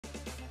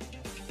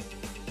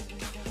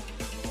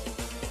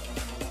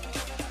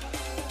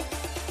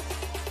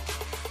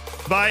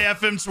Bye,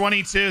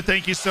 FM22.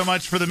 Thank you so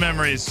much for the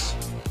memories.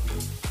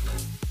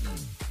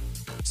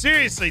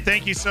 Seriously,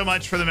 thank you so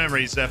much for the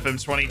memories,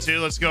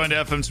 FM22. Let's go into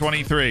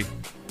FM23.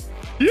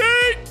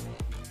 Yay!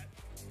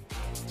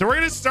 So we're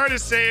going to start a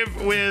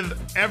save with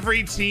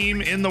every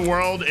team in the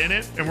world in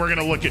it, and we're going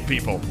to look at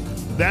people.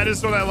 That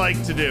is what I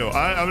like to do.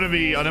 I'm going to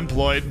be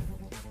unemployed,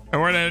 and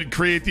we're going to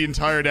create the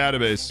entire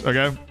database,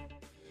 okay?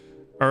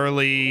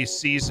 Early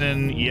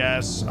season,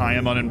 yes. I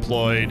am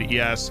unemployed,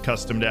 yes.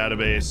 Custom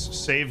database.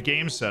 Save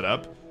game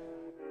setup.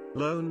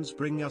 Loans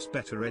bring us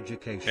better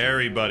education.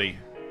 Everybody.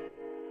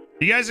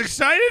 You guys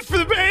excited for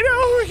the beta?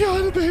 Oh my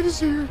god, the beta's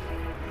here.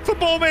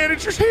 Football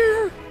manager's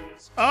here.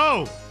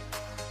 Oh.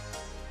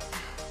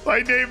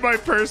 I named my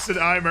person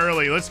I'm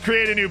Early. Let's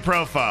create a new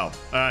profile.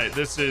 All right,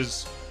 this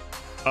is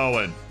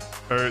Owen.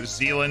 Or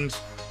Zealand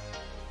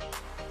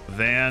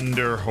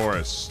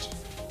Vanderhorst.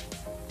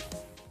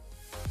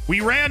 We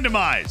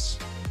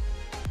randomize.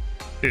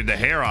 Dude, the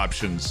hair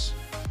options.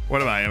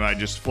 What am I? Am I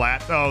just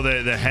flat? Oh,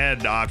 the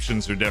head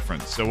options are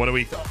different. So what do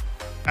we...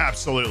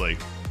 Absolutely.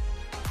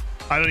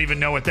 I don't even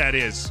know what that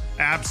is.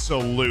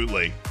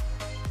 Absolutely.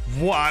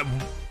 What?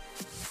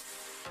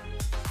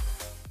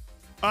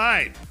 All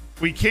right.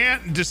 We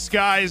can't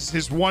disguise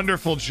his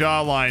wonderful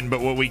jawline,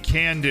 but what we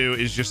can do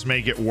is just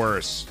make it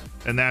worse.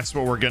 And that's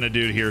what we're going to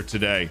do here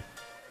today.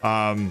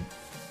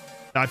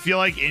 I feel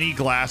like any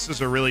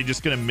glasses are really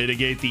just going to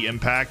mitigate the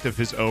impact of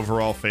his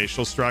overall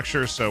facial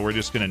structure. So we're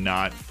just going to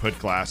not put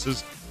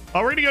glasses.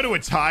 Oh, we're going to go to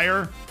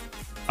attire.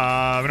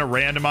 I'm going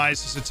to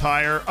randomize his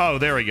attire. Oh,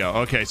 there we go.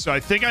 Okay, so I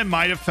think I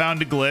might have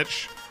found a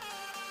glitch.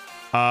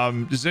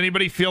 Does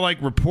anybody feel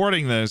like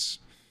reporting this?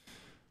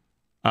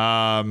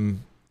 Yep.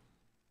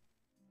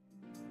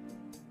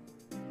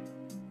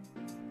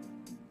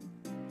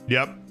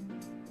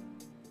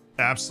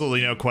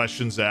 Absolutely no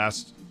questions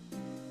asked.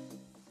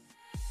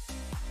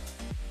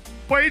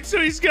 Wait,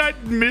 so he's got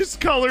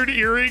miscolored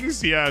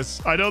earrings?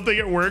 Yes. I don't think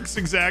it works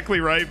exactly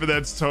right, but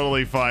that's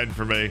totally fine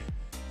for me.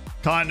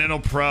 Continental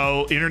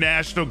Pro,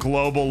 international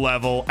global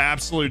level,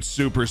 absolute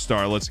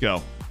superstar. Let's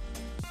go.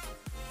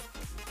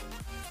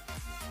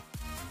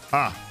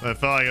 Ah, I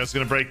felt like I was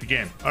going to break the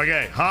game.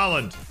 Okay,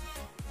 Holland.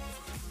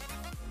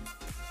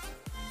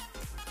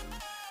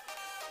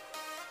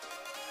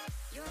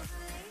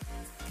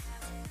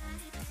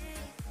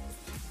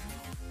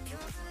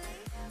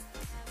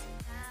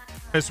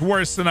 It's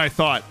worse than I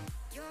thought.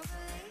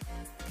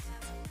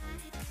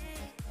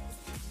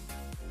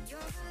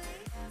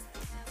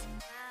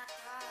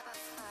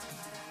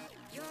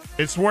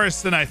 It's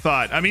worse than I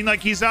thought. I mean, like,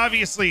 he's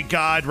obviously a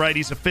god, right?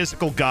 He's a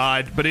physical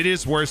god, but it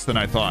is worse than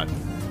I thought.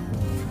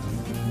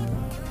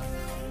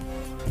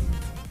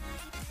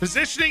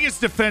 Positioning is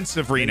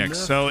defensive, Renix.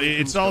 So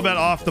it's all about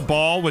off the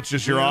ball, which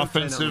is your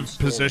offensive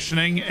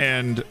positioning,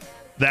 and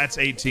that's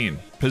 18.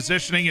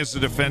 Positioning is a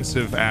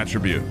defensive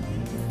attribute.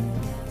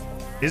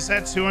 Is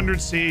that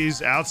 200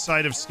 C's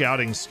outside of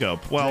scouting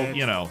scope? Well, Jed,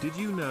 you know. Did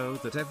you know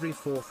that every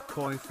fourth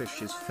koi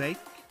fish is fake?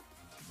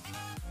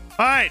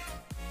 All right.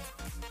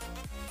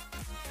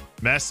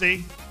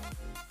 Messi.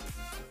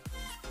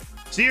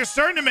 See, you're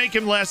starting to make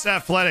him less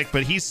athletic,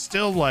 but he's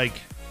still like,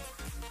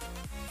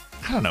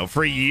 I don't know,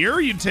 for a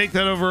year, you'd take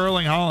that over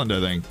Erling Haaland,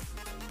 I think.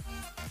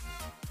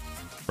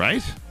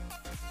 Right?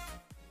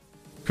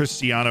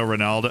 Cristiano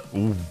Ronaldo.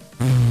 Ooh.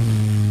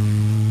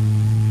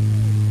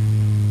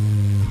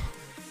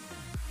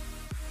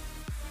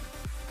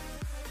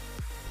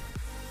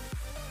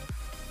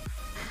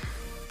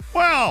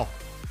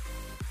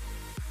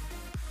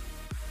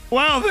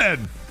 Well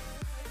then.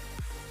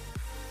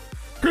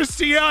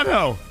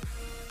 Cristiano.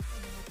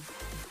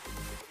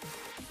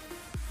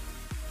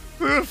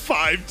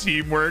 5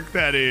 teamwork.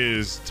 That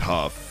is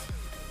tough.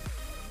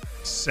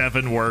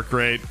 7 work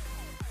rate.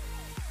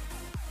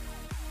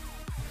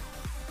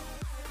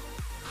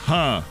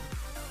 Huh.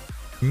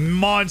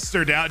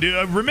 Monster down.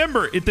 Dude,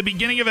 remember, at the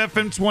beginning of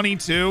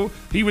FM22,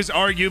 he was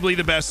arguably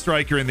the best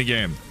striker in the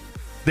game.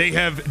 They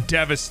have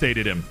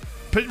devastated him.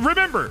 But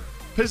remember,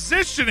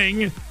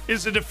 positioning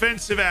is a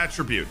defensive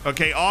attribute.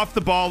 Okay, off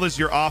the ball is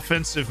your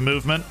offensive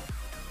movement.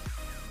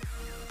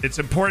 It's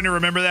important to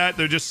remember that.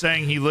 They're just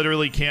saying he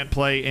literally can't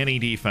play any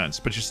defense.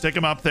 But you stick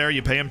him up there,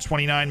 you pay him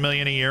 $29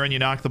 million a year, and you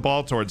knock the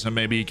ball towards him.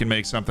 Maybe he can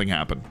make something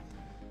happen.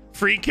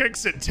 Free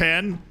kicks at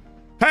 10.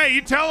 Hey,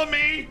 you telling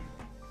me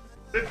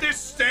that this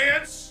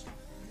stance,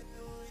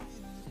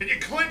 and you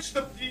clinch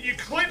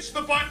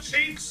the butt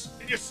cheeks,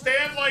 and you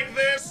stand like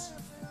this?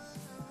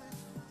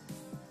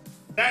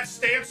 That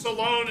stance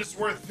alone is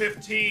worth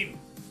 15.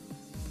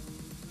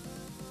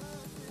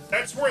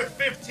 That's worth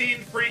 15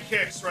 free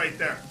kicks right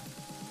there.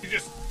 You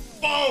just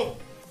boom,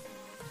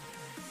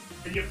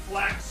 and you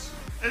flex.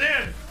 And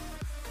then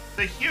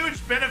the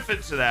huge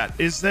benefit to that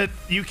is that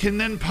you can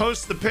then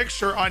post the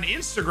picture on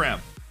Instagram.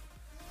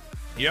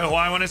 Yo, who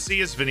I want to see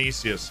is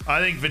Vinicius. I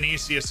think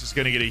Vinicius is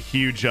going to get a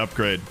huge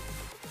upgrade.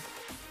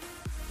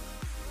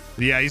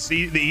 Yeah,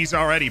 he's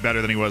already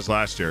better than he was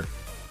last year.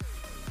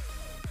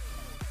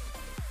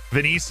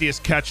 Vinicius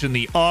catching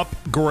the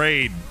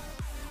upgrade.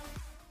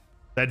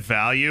 That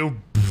value.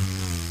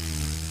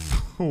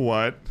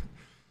 What?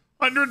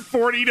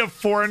 140 to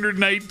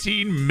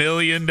 419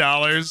 million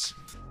dollars.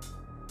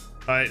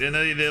 All right, and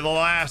the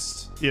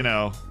last, you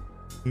know,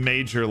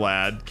 major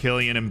lad,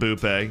 Kylian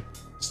Mbappe,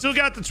 still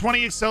got the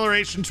 20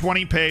 acceleration,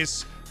 20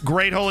 pace.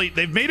 Great holy.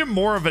 They've made him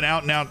more of an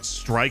out-and-out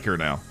striker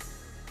now.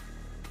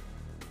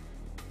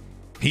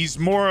 He's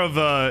more of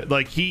a,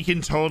 like, he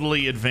can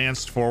totally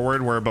advance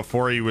forward, where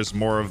before he was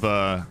more of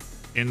a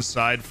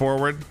inside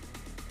forward.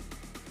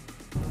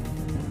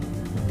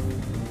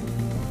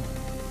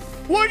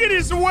 Look at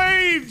his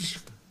wage!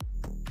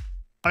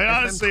 I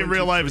honestly, in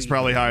real life, it's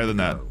probably higher than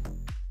that.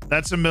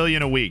 That's $1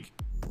 million a week.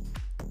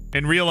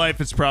 In real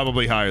life, it's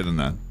probably higher than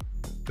that.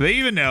 Do they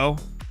even know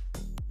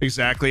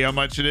exactly how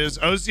much it is?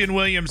 Ocean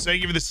Williams,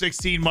 thank you for the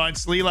 16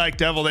 months. Lilac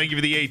Devil, thank you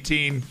for the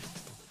 18.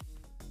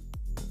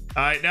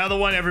 All right, now the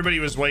one everybody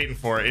was waiting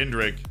for,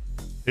 Indrik,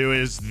 who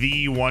is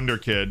the Wonder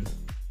Kid.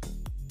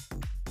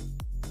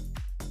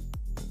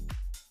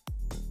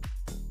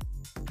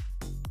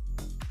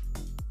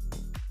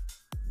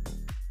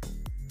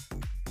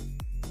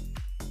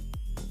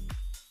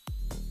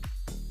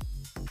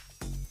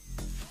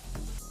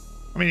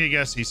 I mean, I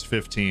guess he's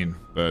 15,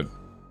 but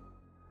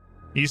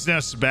he's no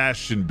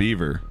Sebastian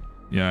Beaver.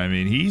 Yeah, I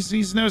mean,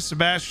 he's no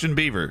Sebastian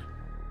Beaver.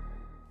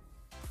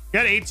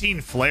 Got 18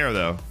 flair,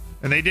 though.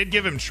 And they did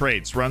give him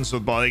traits. Runs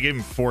with ball. They gave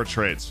him 4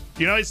 traits.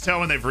 You know, always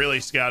tell when they've really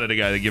scouted a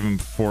guy, they give him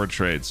 4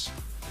 traits.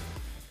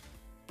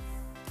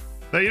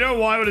 Now, you know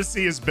why I want to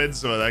see is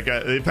Benzema. That guy,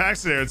 the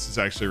Paxton Aarons is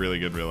actually really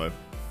good in real life.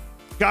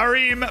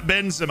 Karim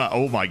Benzema.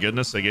 Oh, my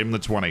goodness. They gave him the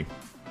 20.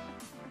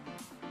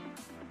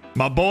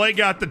 My boy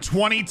got the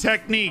 20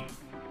 technique.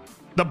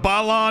 The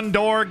Ballon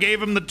d'Or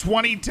gave him the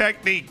 20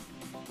 technique.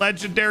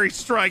 Legendary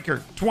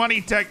striker. 20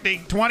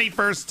 technique. 20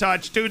 first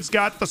touch. Dude's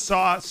got the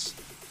sauce.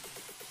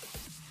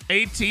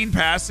 18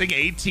 passing,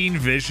 18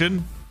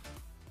 vision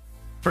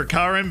for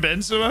Karim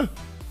Benzema.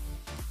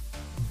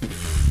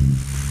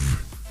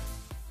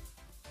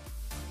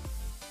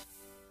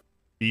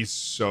 He's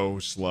so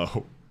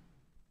slow.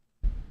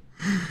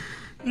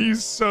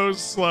 He's so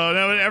slow.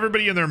 Now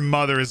everybody and their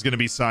mother is going to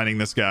be signing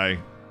this guy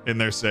in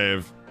their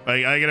save.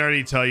 I can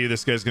already tell you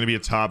this guy's going to be a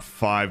top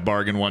 5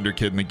 bargain wonder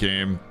kid in the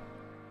game.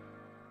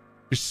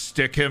 Just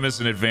stick him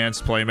as an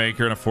advanced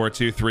playmaker in a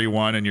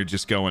 4-2-3-1 and you're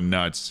just going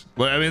nuts.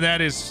 I mean,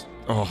 that is...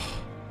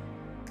 Oh,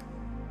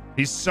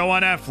 he's so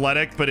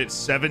unathletic, but it's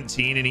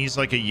 17 and he's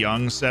like a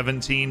young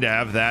 17 to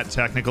have that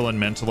technical and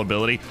mental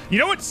ability. You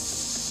know what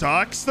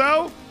sucks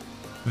though?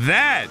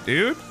 That,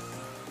 dude.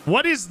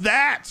 What is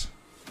that?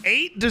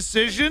 8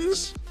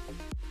 decisions?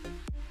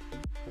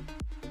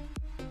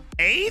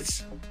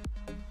 8?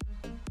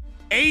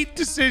 8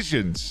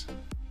 decisions.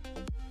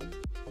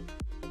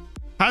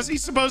 How's he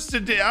supposed to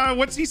do?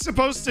 What's he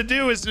supposed to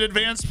do as an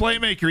advanced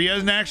playmaker? He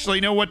doesn't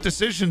actually know what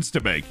decisions to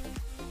make.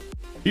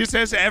 He just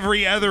has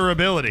every other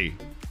ability.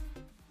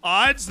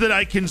 Odds that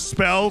I can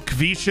spell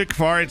Kvisha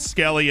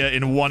Kvaratskhelia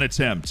in 1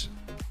 attempt.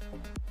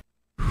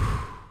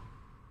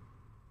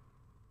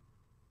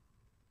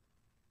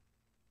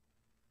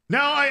 No,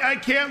 I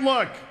can't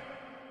look.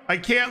 I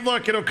can't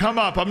look. It'll come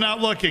up. I'm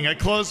not looking. I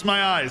closed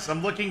my eyes.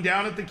 I'm looking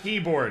down at the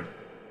keyboard.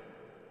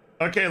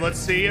 Okay, let's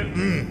see it.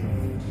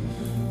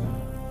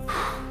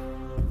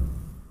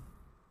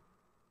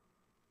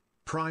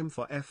 Prime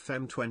for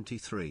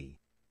FM23.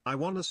 I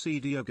want to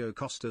see Diogo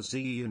Costa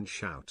Z and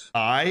shout.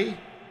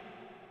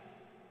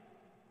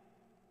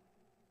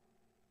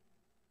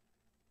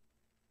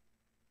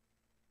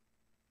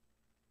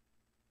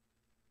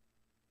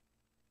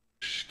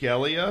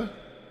 Skelia?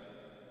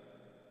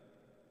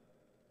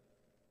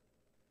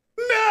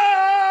 No!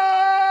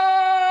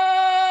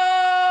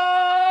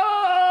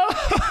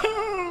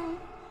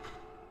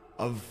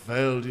 I've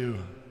failed you.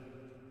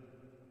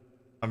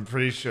 I'm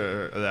pretty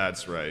sure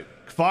that's right.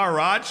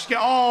 Kvaratskhelia?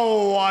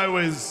 Oh, I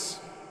was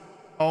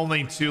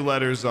only 2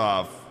 letters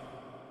off.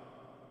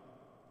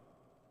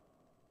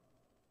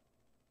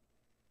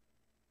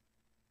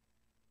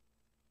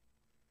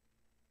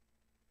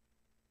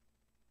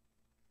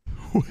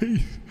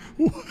 Wait,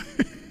 what?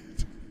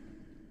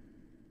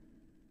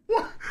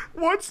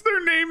 What's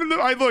their name in the...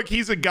 look,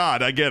 he's a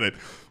god. I get it.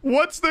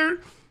 What's their...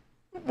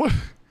 What?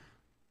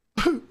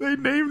 They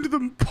named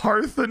them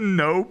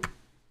Parthenope.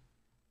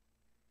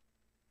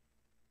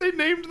 They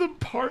named them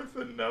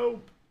Parthenope.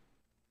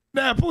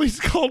 Napoli's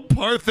called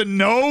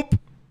Parthenope.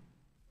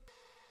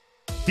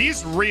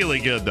 He's really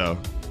good, though.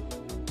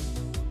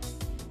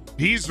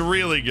 He's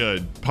really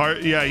good.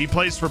 Yeah, he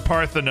plays for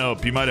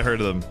Parthenope. You might have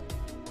heard of them.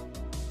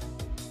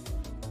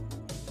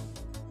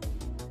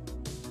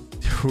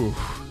 Whew.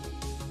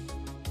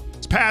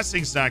 His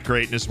passing's not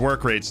great, and his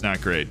work rate's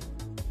not great.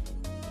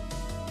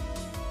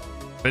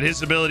 But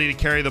his ability to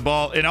carry the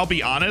ball, and I'll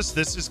be honest,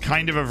 this is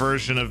kind of a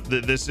version of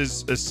this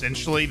is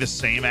essentially the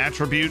same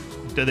attribute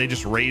that they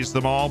just raised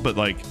them all, but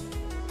like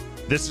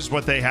this is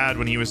what they had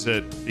when he was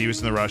in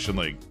the Russian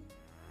league.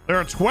 There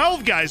are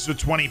 12 guys with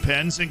 20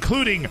 pins,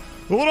 including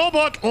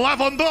Robert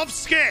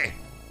Lewandowski.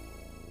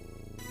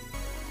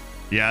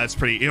 Yeah, that's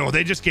pretty.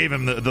 They just gave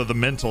him the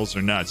mentals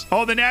are nuts.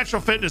 Oh, the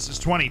natural fitness is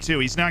 22.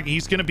 He's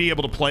going to be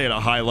able to play at a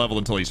high level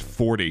until he's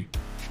 40.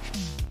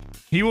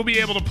 He will be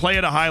able to play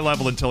at a high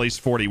level until he's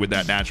 40 with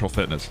that natural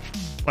fitness.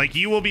 Like,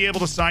 you will be able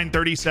to sign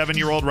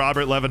 37-year-old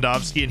Robert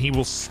Lewandowski, and he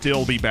will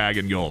still be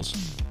bagging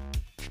goals.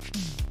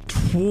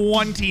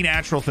 20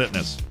 natural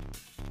fitness.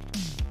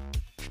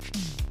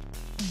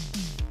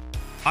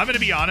 I'm going to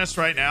be honest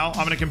right now.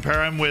 I'm going to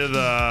compare him with...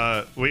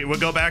 we'll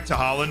go back to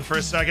Haaland for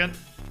a second,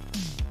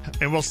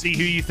 and we'll see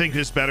who you think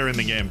is better in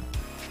the game.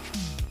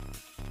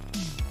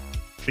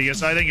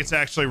 Because I think it's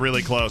actually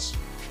really close.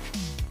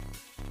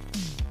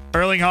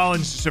 Erling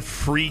Haaland's just a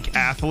freak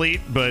athlete,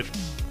 but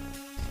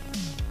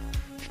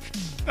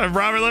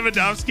Robert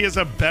Lewandowski is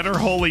a better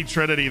holy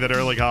trinity than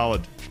Erling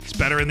Haaland. He's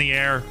better in the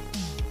air.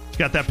 He's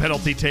got that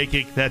penalty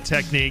taking, that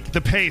technique. The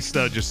pace,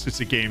 though, it's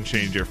a game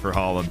changer for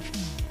Haaland.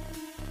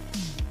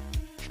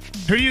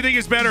 Who do you think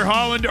is better,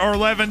 Haaland or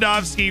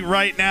Lewandowski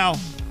right now?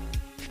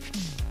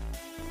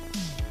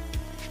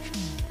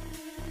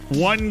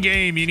 One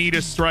game, you need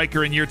a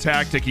striker in your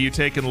tactic. Are you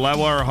taking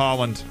Lewa or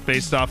Haaland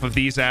based off of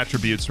these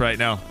attributes right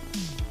now?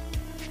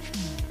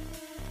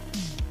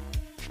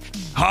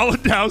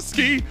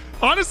 Hollandowski.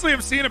 Honestly,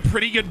 I'm seeing a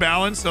pretty good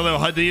balance, although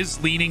Hud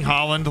is leaning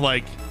Haaland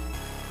like...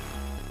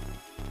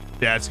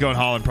 Yeah, it's going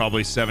Haaland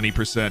probably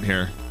 70%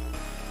 here.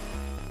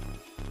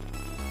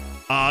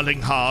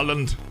 Erling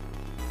Haaland.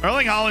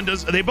 Erling Haaland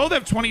does... They both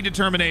have 20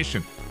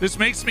 determination. This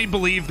makes me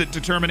believe that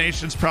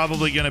determination's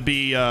probably going to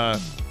be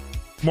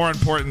more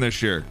important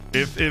this year.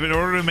 If in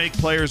order to make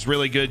players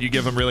really good, you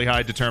give them really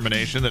high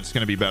determination, that's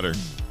going to be better.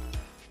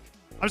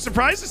 I'm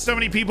surprised that so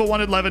many people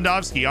wanted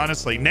Lewandowski,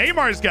 honestly.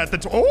 Neymar's got the...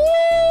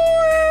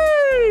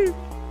 Ooh!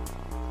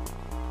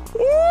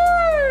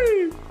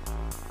 Ooh!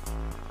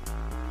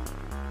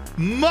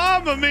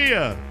 Mamma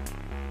mia!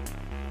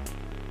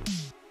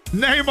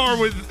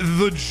 Neymar with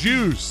the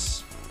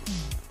juice.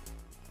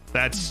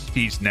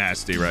 He's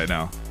nasty right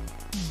now.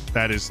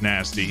 That is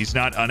nasty. He's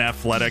not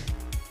unathletic.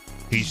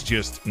 He's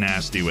just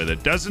nasty with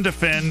it. Doesn't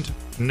defend.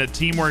 The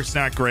teamwork's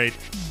not great.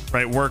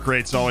 Right? Work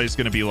rate's always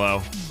going to be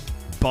low.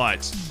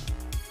 But...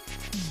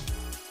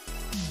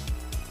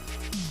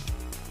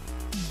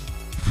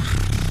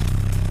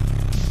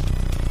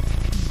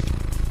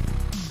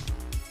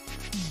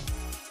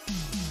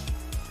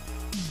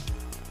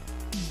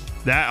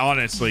 that,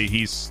 honestly,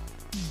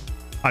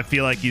 I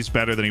feel like he's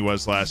better than he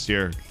was last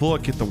year.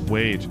 Look at the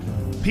wage.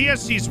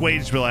 PSG's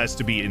wage bill has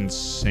to be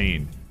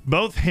insane.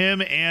 Both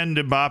him and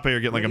Mbappe are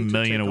getting like $1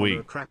 million a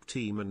week. A crap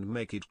team and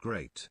make it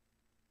great.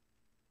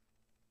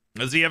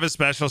 Does he have a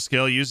special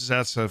skill? Uses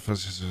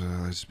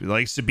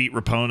likes to beat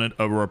opponent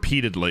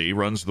repeatedly.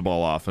 Runs the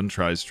ball often.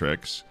 Tries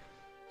tricks.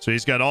 So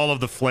he's got all of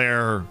the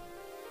flair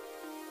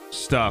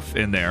stuff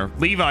in there.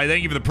 Levi,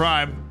 thank you for the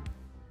prime.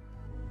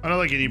 I don't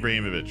like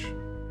Ibrahimovic.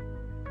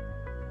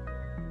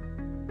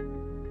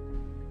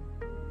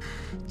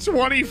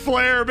 20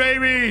 flair,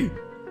 baby!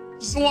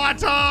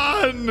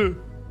 Zlatan!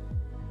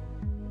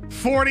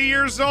 40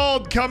 years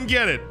old, come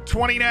get it.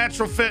 20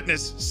 natural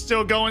fitness,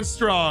 still going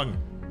strong.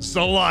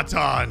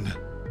 Zlatan.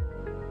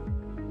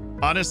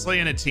 Honestly,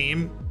 in a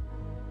team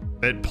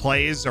that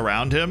plays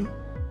around him,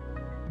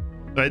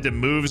 right, that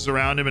moves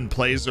around him and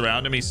plays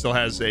around him, he still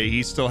has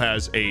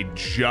a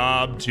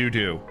job to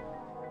do.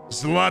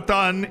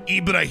 Zlatan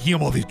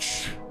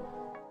Ibrahimovic.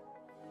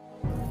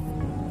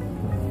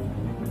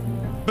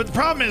 But the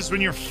problem is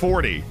when you're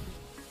 40,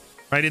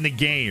 right, in the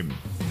game,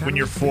 when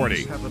you're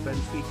 40.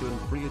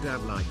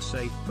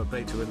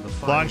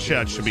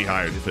 Longshot should be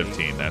higher than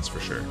 15, that's for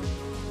sure.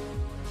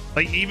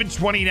 Like, even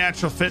 20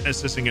 natural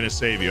fitness isn't going to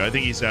save you. I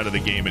think he's out of the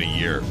game in a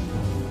year.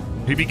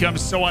 He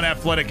becomes so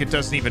unathletic, it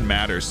doesn't even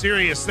matter.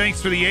 Sirius,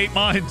 thanks for the 8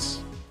 months.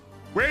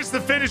 Where's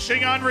the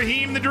finishing on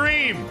Raheem the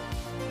Dream?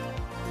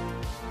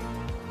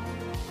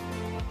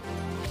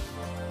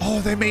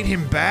 Oh, they made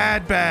him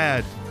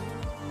bad.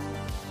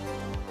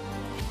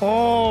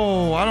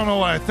 Oh, I don't know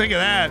what I think of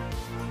that.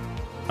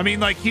 I mean,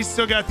 like, he's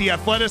still got the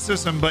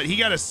athleticism, but he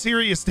got a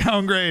serious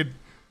downgrade.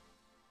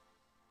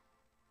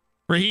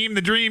 Raheem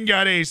the Dream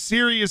got a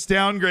serious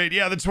downgrade.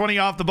 Yeah, the 20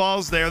 off the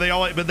balls there.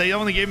 But they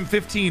only gave him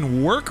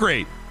 15 work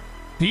rate.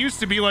 He used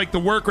to be like the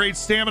work rate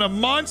stamina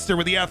monster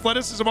with the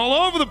athleticism all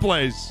over the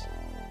place.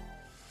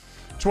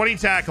 20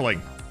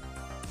 tackling.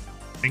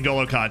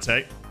 N'Golo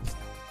Kante.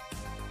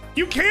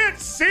 You can't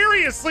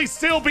seriously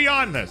still be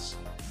on this.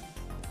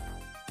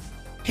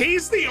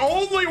 He's the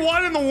only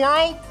one in the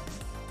world,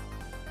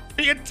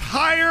 the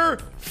entire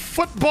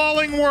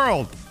footballing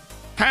world,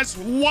 has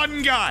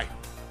one guy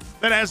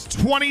that has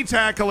 20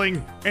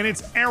 tackling, and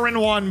it's Aaron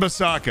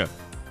Wan-Bissaka.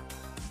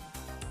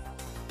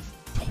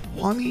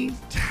 20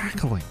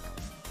 tackling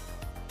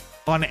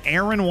on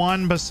Aaron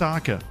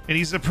Wan-Bissaka. And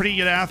he's a pretty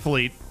good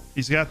athlete.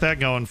 He's got that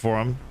going for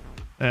him.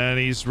 And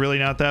he's really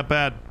not that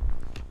bad.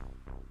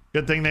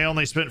 Good thing they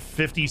only spent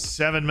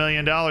 $57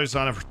 million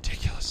on a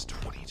ridiculous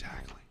 20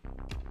 tackling.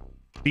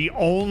 The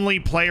only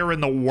player in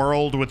the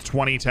world with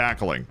 20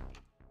 tackling.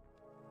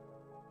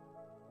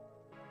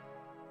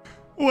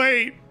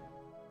 Wait.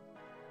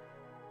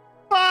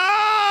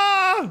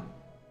 Ah!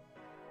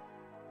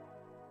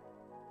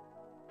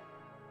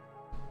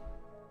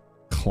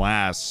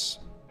 Class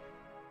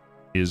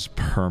is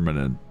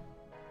permanent.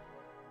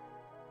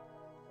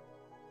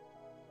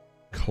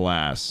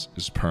 Class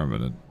is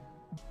permanent.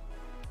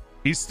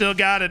 He's still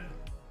got it.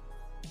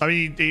 I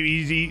mean,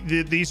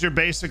 these are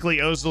basically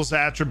Ozil's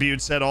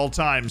attributes at all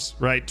times,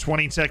 right?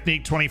 20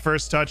 technique,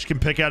 21st touch, can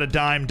pick out a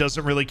dime,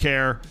 doesn't really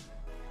care.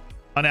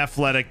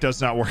 Unathletic,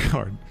 does not work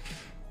hard.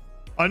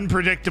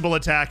 Unpredictable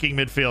attacking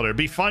midfielder.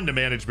 Be fun to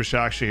manage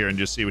Bashaksha here and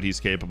just see what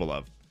he's capable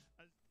of.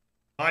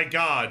 My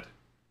God.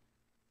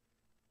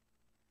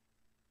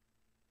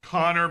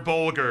 Connor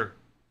Bolger.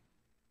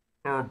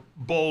 Or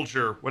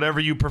Bolger, whatever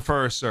you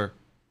prefer, sir.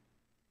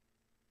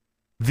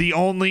 The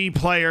only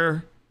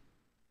player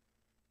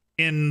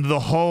in the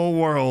whole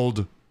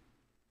world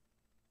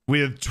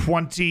with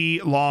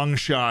 20 long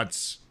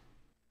shots.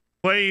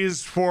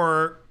 He's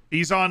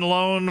on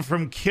loan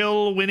from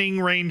Kill Winning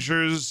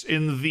Rangers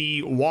in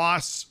the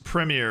WAS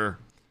Premier,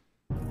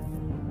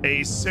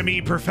 a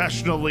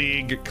semi-professional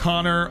league.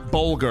 Connor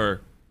Bolger.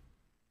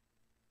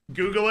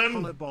 Google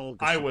him.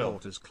 I will.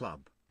 Club.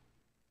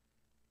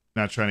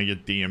 Not trying to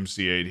get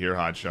DMCA'd here,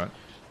 hotshot.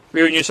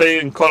 Where you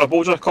saying Connor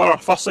Bolger? Connor,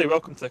 firstly,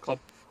 welcome to the club.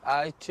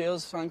 Aye,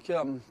 cheers, thank you.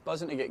 I'm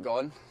buzzing to get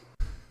going.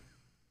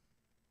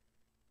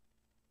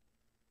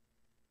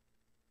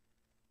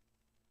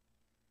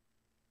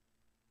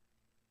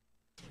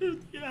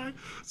 Yeah.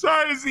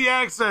 Sorry, it's the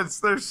accents.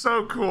 They're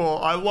so cool.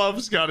 I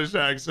love Scottish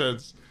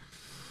accents.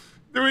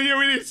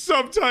 We need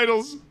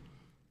subtitles.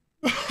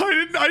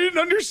 I didn't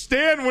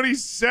understand what he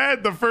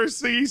said. The first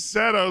thing he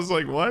said, I was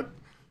like, what?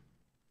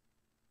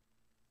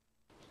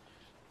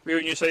 Where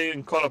you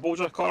saying Connor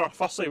Bolger? Connor,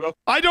 firstly, welcome.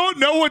 I don't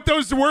know what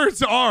those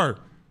words are.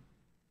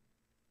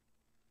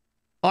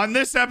 On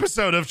this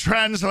episode of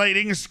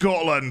Translating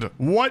Scotland,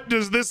 what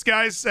does this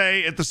guy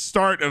say at the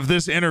start of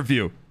this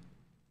interview?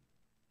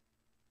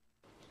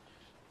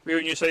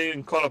 Where you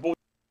saying Connor Bolger?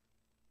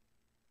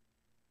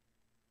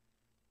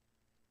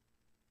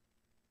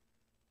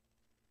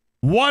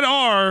 What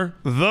are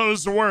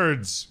those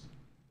words?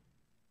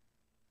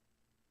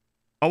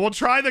 I will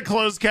try the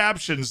closed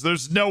captions.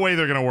 There's no way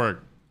they're going to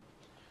work.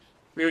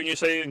 Where you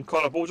saying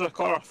Connor Bolger?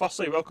 Connor,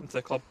 firstly, welcome to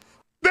the club.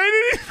 They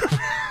didn't even...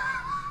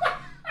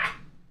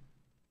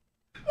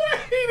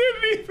 He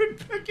didn't even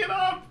pick it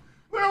up.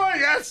 They're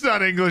like, that's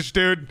not English,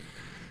 dude.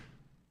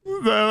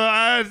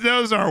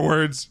 Those aren't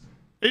words.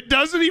 It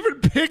doesn't even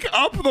pick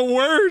up the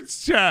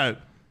words,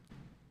 chat.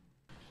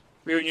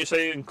 Where you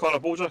saying Connor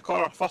Bolger?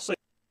 Connor, firstly.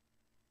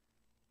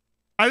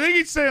 I think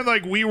he's saying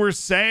like we were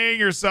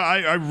saying or so.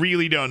 I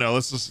really don't know.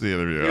 Let's listen to the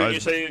other video. Where you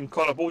saying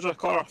Connor Bolger?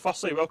 Connor,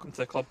 firstly, welcome to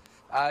the club.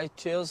 Aye,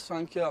 cheers,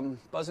 thank you. I'm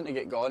buzzing to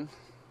get going.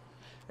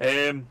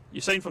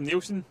 You signed from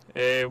Nielsen.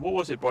 What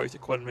was it brought you to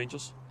Quinn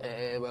Rangers?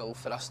 Well,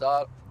 for a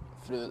start,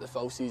 throughout the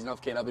full season,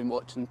 I've kind of been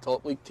watching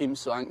top league teams,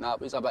 so I think that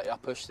was a bit of a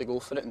push to go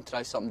for it and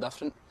try something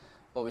different.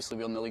 Obviously,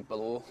 we're in the league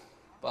below,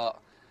 but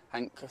I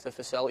think the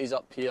facilities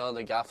up here,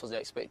 the gaffers, the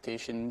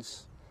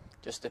expectations,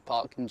 just the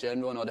park in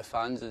general and all the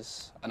fans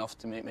is enough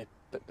to make me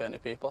put pen to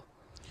paper.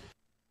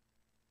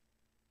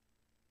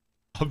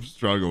 I'm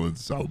struggling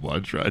so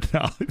much right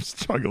now. I'm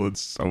struggling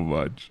so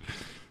much.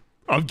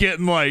 I'm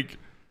getting like,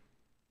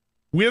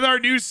 with our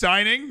new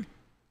signing.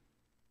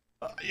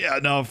 Yeah,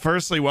 no.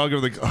 Firstly,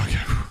 welcome to the. Okay.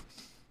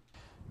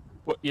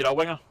 What, you're a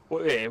winger.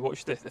 What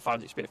should the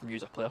fans expect from you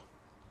as a player?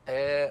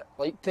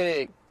 Like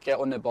to get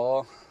on the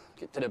ball,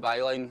 get to the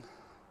byline.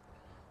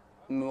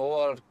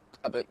 More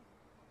about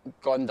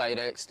going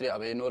direct straight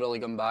away, not really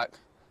going back.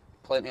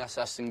 Plenty of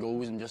assists and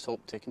goals, and just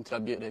hope to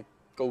contribute to the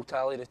goal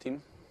tally of the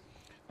team.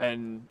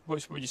 And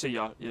what would you say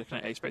your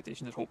kind of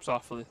expectations and hopes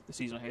are for the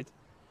season ahead?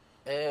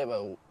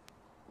 Well,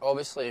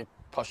 obviously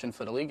pushing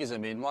for the league is the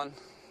main one,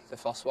 the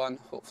first one.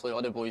 Hopefully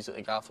all the boys that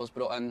the gaffers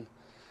brought in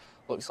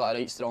looks like a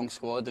right strong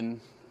squad,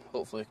 and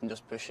hopefully we can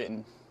just push it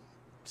and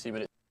see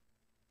what it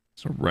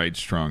It's a right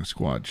strong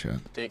squad,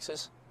 chat. takes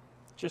us.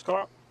 Cheers,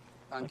 Connor.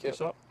 Thank you.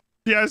 So.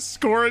 Yeah,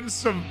 scoring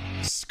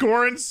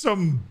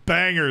some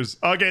bangers.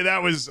 Okay,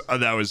 that was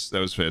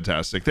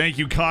fantastic. Thank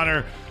you,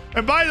 Connor.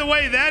 And by the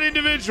way, that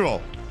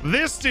individual,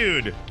 this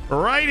dude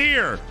right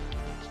here,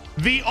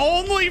 the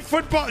only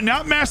football,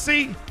 not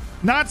Messi,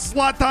 not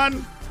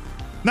Zlatan,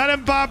 not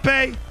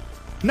Mbappe,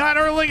 not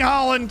Erling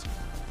Haaland,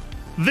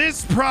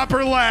 this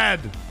proper lad,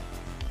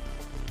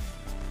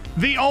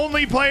 the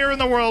only player in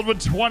the world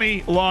with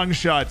 20 long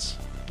shots.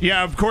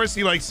 Yeah, of course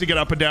he likes to get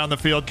up and down the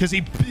field because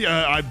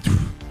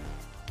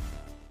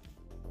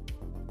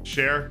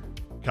share,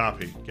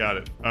 copy, got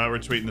it. We're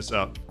tweeting this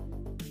out.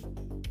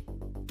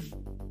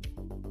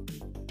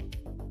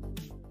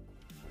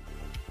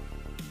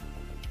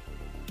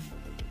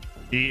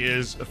 He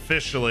is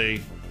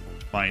officially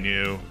my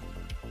new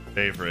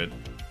favorite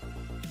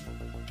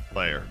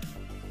player.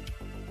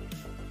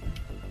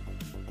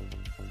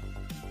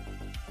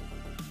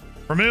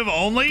 Remove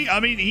only? I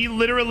mean, he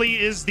literally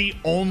is the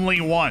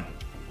only one.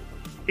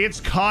 It's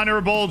Connor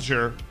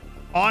Bolger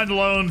on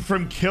loan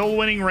from Kill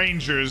Winning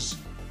Rangers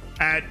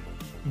at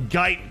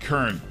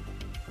Geitkern.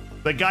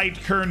 The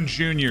Geitkern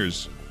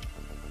Juniors.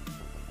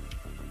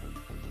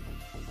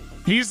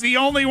 He's the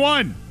only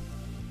one.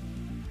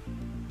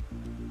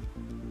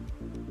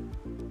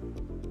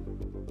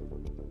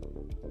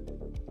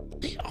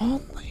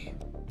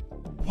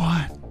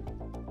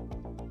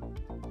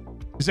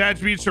 His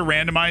attributes are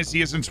randomized.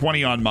 He isn't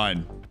 20 on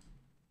mine.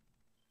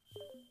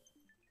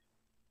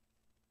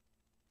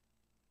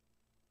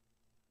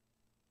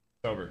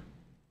 It's over.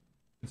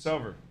 It's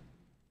over.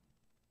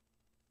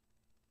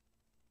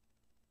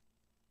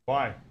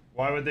 Why?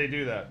 Why would they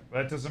do that?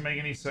 That doesn't make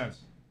any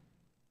sense.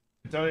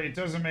 It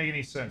doesn't make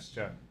any sense,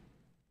 Chad.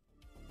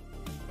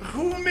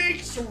 Who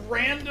makes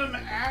random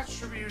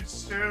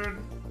attributes, dude?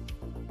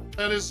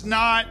 That is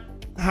not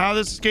how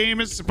this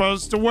game is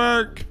supposed to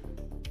work.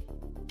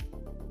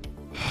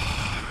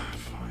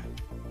 Fine.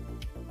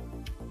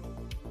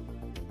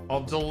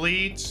 I'll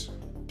delete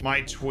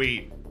my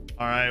tweet.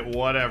 All right,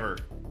 whatever.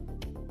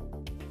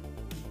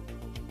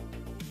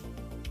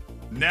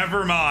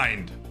 Never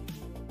mind.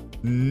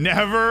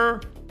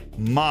 Never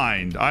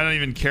mind. I don't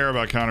even care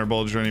about Counter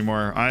Bulger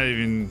anymore.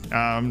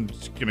 I'm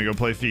just gonna go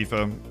play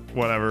FIFA.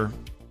 Whatever.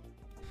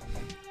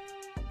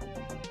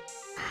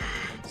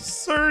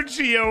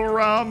 Sergio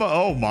Ramos.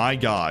 Oh my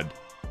god.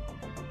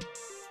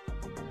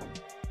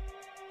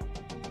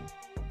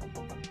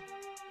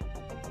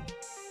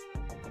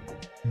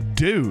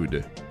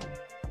 Dude.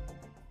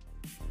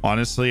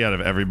 Honestly, out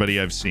of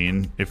everybody I've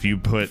seen, if you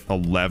put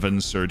 11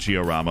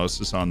 Sergio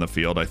Ramoses on the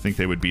field, I think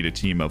they would beat a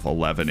team of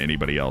 11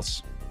 anybody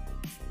else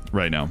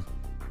right now.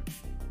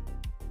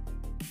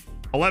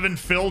 11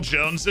 Phil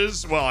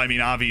Joneses? Well, I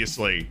mean,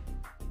 obviously,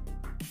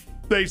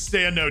 they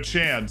stand no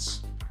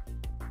chance.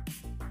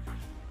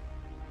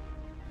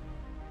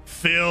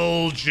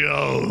 Phil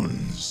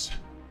Jones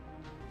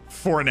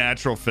for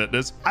natural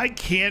fitness. I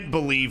can't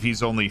believe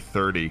he's only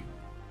 30.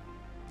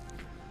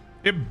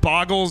 It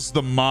boggles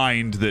the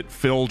mind that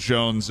Phil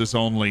Jones is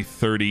only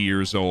 30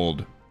 years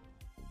old.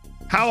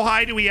 How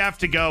high do we have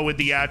to go with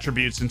the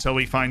attributes until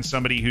we find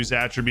somebody whose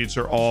attributes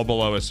are all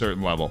below a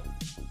certain level?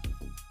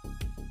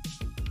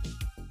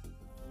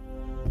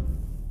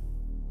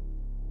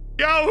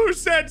 Yo, who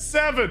said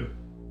 7?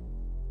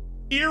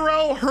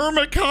 Eero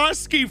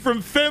Hermakoski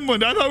from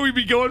Finland. I thought we'd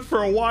be going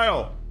for a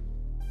while.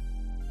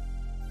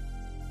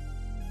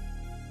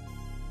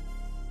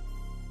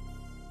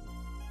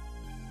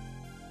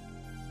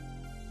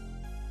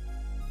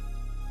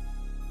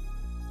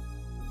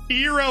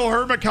 Eero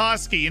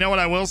Hermakoski. You know what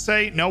I will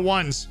say? No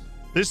ones.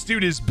 This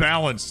dude is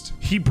balanced.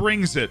 He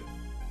brings it.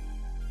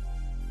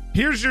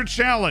 Here's your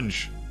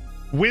challenge.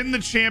 Win the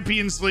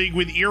Champions League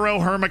with Eero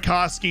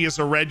Hermakoski as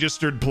a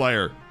registered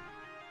player.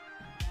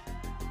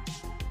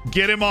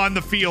 Get him on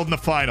the field in the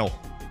final.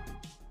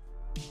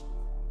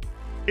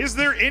 Is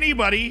there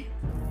anybody?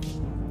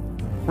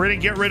 We're going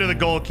to get rid of the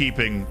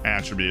goalkeeping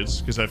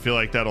attributes because I feel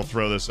like that'll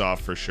throw this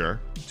off for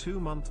sure.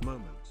 2-month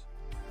moment.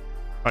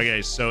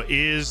 Okay, so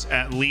is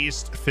at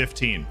least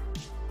 15.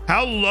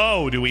 How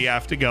low do we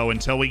have to go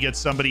until we get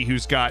somebody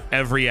who's got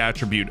every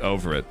attribute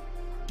over it?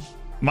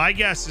 My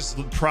guess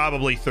is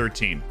probably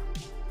 13.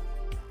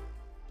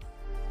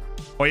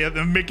 Oh yeah,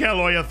 Mikel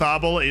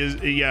Oyarzabal is,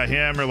 yeah,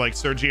 him or like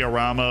Sergio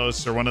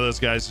Ramos or one of those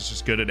guys is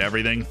just good at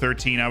everything.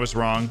 13, I was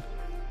wrong.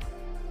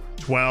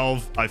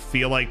 12, I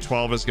feel like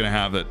 12 is going to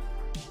have it.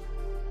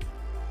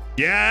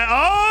 Yeah,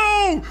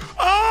 oh!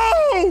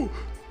 Oh!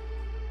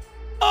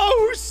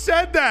 Oh, who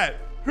said that?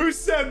 Who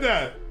said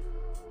that?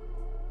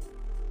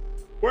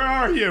 Where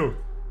are you?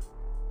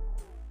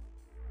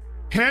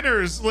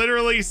 Henners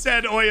literally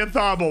said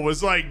Oyarzabal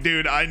was like,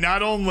 dude, I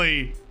not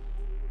only...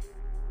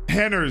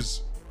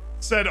 Henners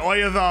said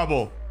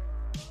Oyarzabal.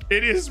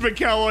 It is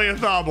Mikel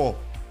Oyarzabal.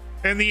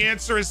 And the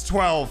answer is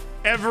 12.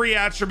 Every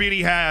attribute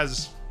he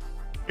has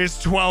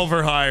is 12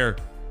 or higher.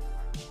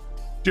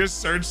 Just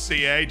search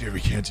CA. Dude,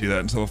 we can't do that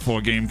until the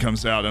full game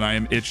comes out, and I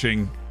am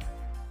itching.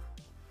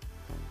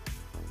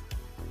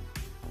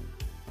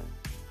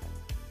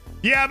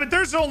 Yeah, but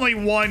there's only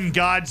one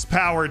God's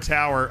Power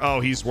Tower.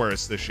 Oh, he's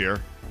worse this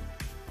year.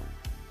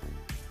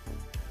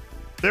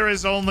 There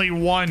is only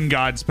one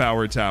God's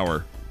Power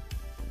Tower.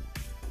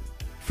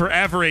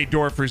 Forever a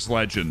Dorfer's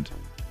legend.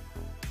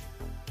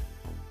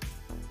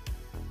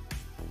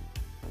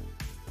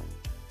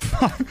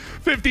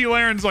 $50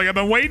 Laren's like, I've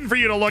been waiting for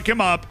you to look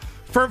him up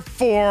for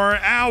 4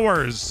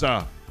 hours.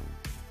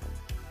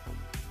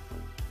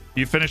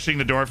 You finishing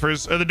the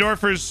Dorfers? The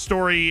Dorfers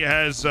story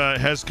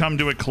has come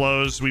to a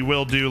close. We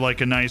will do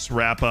like a nice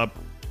wrap up.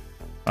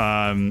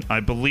 I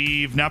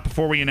believe not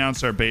before we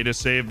announce our beta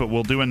save, but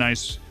we'll do a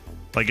nice,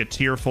 like a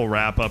tearful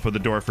wrap up of the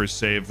Dorfers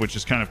save, which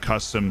is kind of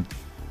custom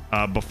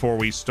before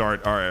we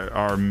start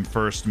our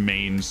first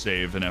main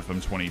save in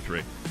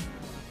FM23.